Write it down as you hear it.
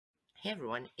Hey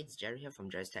everyone, it's Jerry here from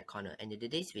Jerry's Tech Corner, and in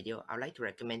today's video, I'd like to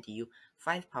recommend to you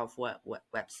 5 powerful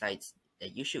websites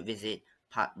that you should visit.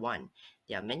 Part 1.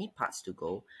 There are many parts to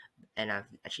go, and I've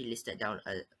actually listed down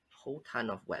a whole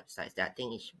ton of websites that I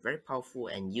think is very powerful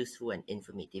and useful and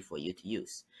informative for you to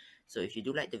use. So if you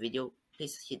do like the video,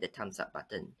 please hit the thumbs up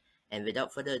button. And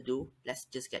without further ado, let's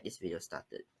just get this video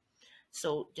started.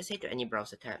 So just head to any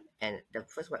browser tab, and the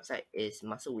first website is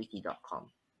musclewiki.com.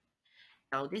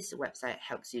 Now, this website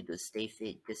helps you to stay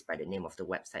fit just by the name of the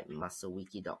website,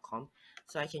 musclewiki.com.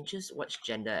 So I can choose which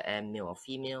gender I am, male or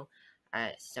female.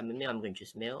 Since I'm a male, I'm going to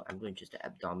choose male. I'm going to choose the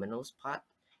abdominals part.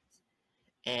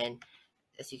 And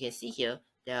as you can see here,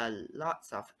 there are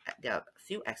a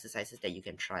few exercises that you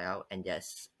can try out, and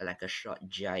there's like a short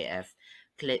GIF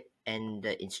clip and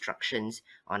the instructions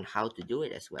on how to do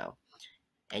it as well.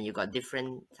 And you got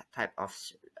different type of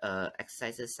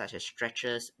exercises such as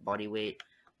stretches, body weight,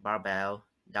 barbell,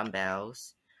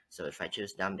 dumbbells. So if I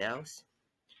choose dumbbells,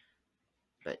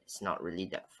 but it's not really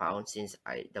that found since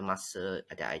the muscle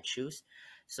that I choose.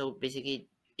 So basically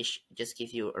it just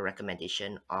gives you a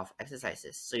recommendation of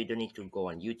exercises, so you don't need to go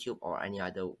on YouTube or any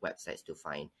other websites to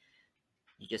find.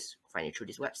 You just find it through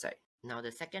this website. Now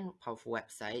the second powerful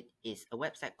website is a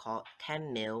website called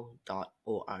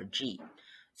 10mil.org.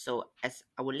 So as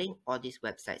I will link all these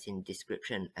websites in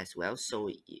description as well, so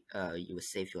you will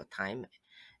save your time.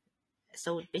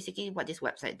 So basically what this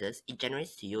website does, it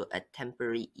generates to you a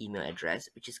temporary email address,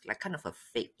 which is like kind of a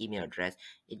fake email address.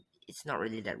 It's not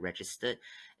really that registered.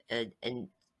 And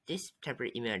this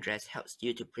temporary email address helps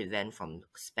you to prevent from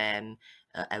spam,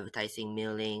 advertising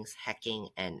mailings, hacking,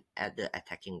 and other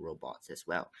attacking robots as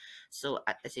well. So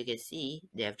as you can see,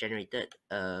 they have generated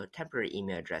a temporary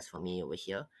email address for me over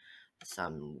here.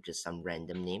 Just some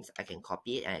random names. I can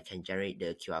copy it and I can generate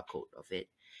the QR code of it.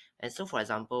 And so for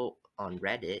example, on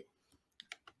Reddit,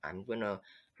 I'm gonna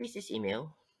paste this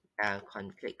email and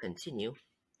click continue.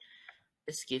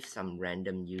 Just give some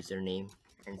random username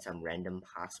and some random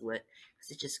password,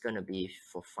 because it's just gonna be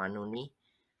for fun only.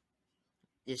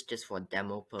 It's just for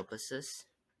demo purposes.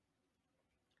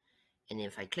 And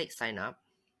if I click sign up,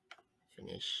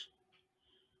 finish,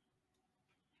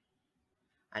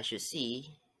 I should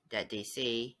see that they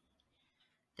say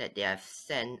that they have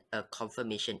sent a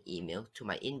confirmation email to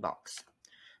my inbox.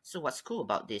 So what's cool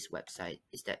about this website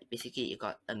is that basically it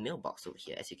got a mailbox over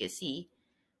here. As you can see,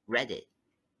 Reddit.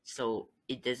 So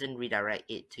it doesn't redirect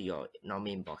it to your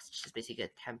normal inbox. It's just basically a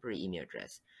temporary email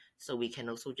address. So we can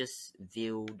also just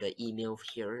view the email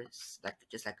here,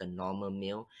 just like a normal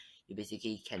mail. You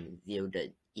basically can view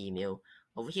the email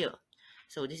over here.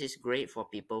 So this is great for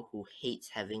people who hate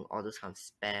having all those kind of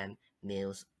spam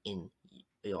mails in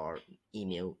your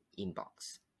email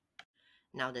inbox.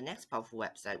 Now the next powerful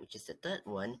website, which is the third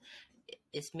one,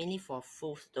 is mainly for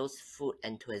those food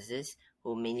enthusiasts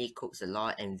who mainly cooks a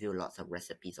lot and view lots of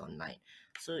recipes online.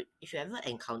 So if you ever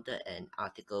encounter an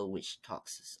article which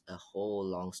talks a whole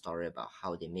long story about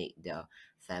how they make their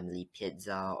family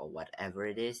pizza or whatever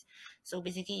it is, so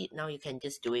basically now you can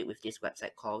just do it with this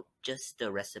website called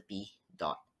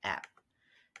justtherecipe.app.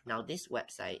 Now this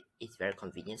website is very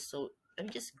convenient, so let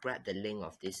me just grab the link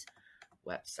of this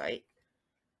website,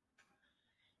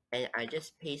 and I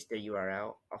just paste the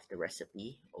URL of the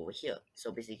recipe over here.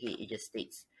 So basically it just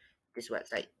states this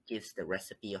website gives the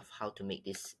recipe of how to make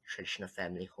this traditional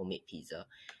family homemade pizza.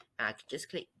 And I can just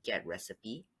click get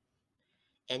recipe,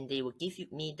 and they will give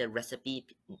me the recipe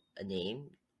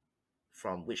name,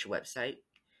 from which website,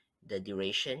 the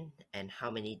duration, and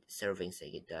how many servings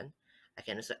they get done. I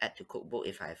can also add to cookbook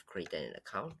if I have created an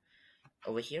account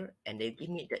over here, and they give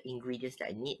me the ingredients that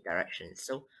I need, directions.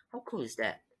 So how cool is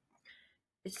that?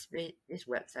 This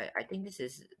website, I think this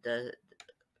is the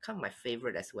kind of my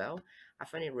favorite as well. I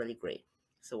find it really great.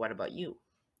 So what about you?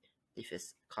 Leave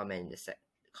us comment in the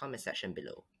comment section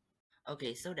below.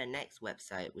 Okay, so the next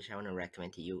website which I want to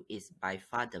recommend to you is by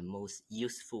far the most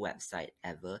useful website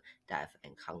ever that I've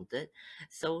encountered.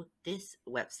 So this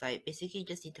website basically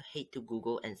just need to head to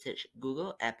Google and search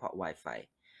Google Airport Wi-Fi.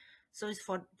 So this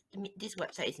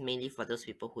website is mainly for those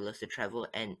people who love to travel,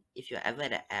 and if you're ever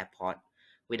at an airport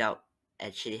without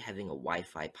actually having a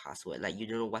Wi-Fi password, like you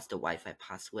don't know what's the Wi-Fi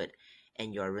password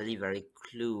and you're really very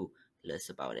clueless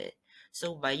about it.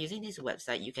 So by using this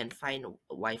website, you can find a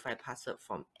Wi-Fi password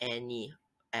from any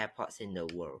airports in the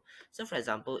world. So for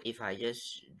example, if I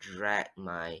just drag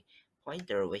my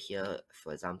pointer over here,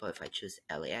 for example, if I choose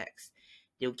LAX,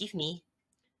 they'll give me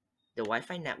the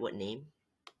Wi-Fi network name,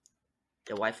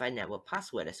 the Wi-Fi network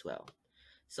password as well.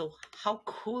 So how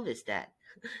cool is that?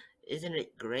 Isn't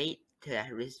it great to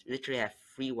literally have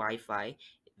free Wi-Fi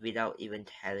without even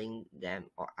telling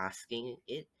them or asking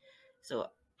it?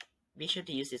 So be sure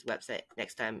to use this website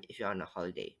next time if you're on a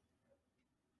holiday.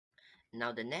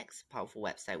 Now the next powerful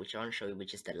website which I want to show you,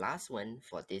 which is the last one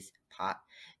for this part,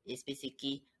 is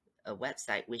basically a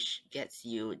website which gets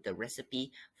you the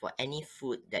recipe for any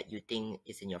food that you think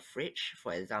is in your fridge.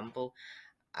 For example,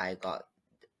 I got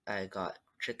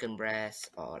chicken breast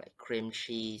or like cream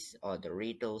cheese or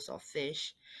Doritos or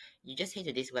fish. You just head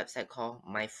to this website called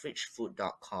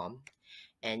myfridgefood.com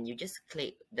and you just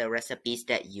click the recipes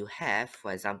that you have.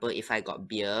 For example, if I got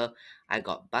beer, I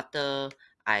got butter,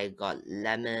 I got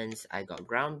lemons, I got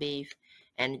ground beef,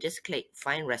 and just click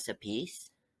find recipes.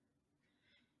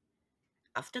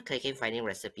 After clicking finding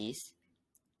recipes,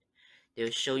 they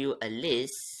will show you a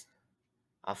list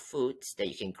of foods that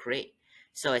you can create.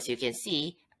 So as you can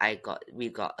see, we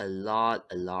got a lot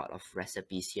of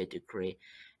recipes here to create,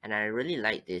 and I really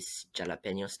like this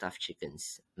jalapeno stuffed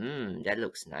chickens. That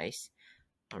looks nice.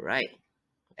 All right.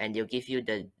 And they'll give you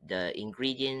the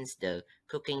ingredients, the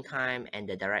cooking time, and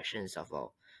the directions of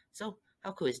all. So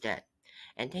how cool is that?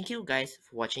 And thank you guys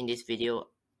for watching this video.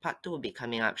 Part 2 will be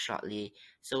coming up shortly,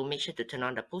 so make sure to turn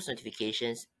on the post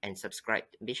notifications and subscribe.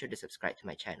 Be sure to subscribe to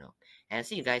my channel. And I'll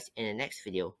see you guys in the next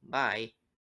video. Bye!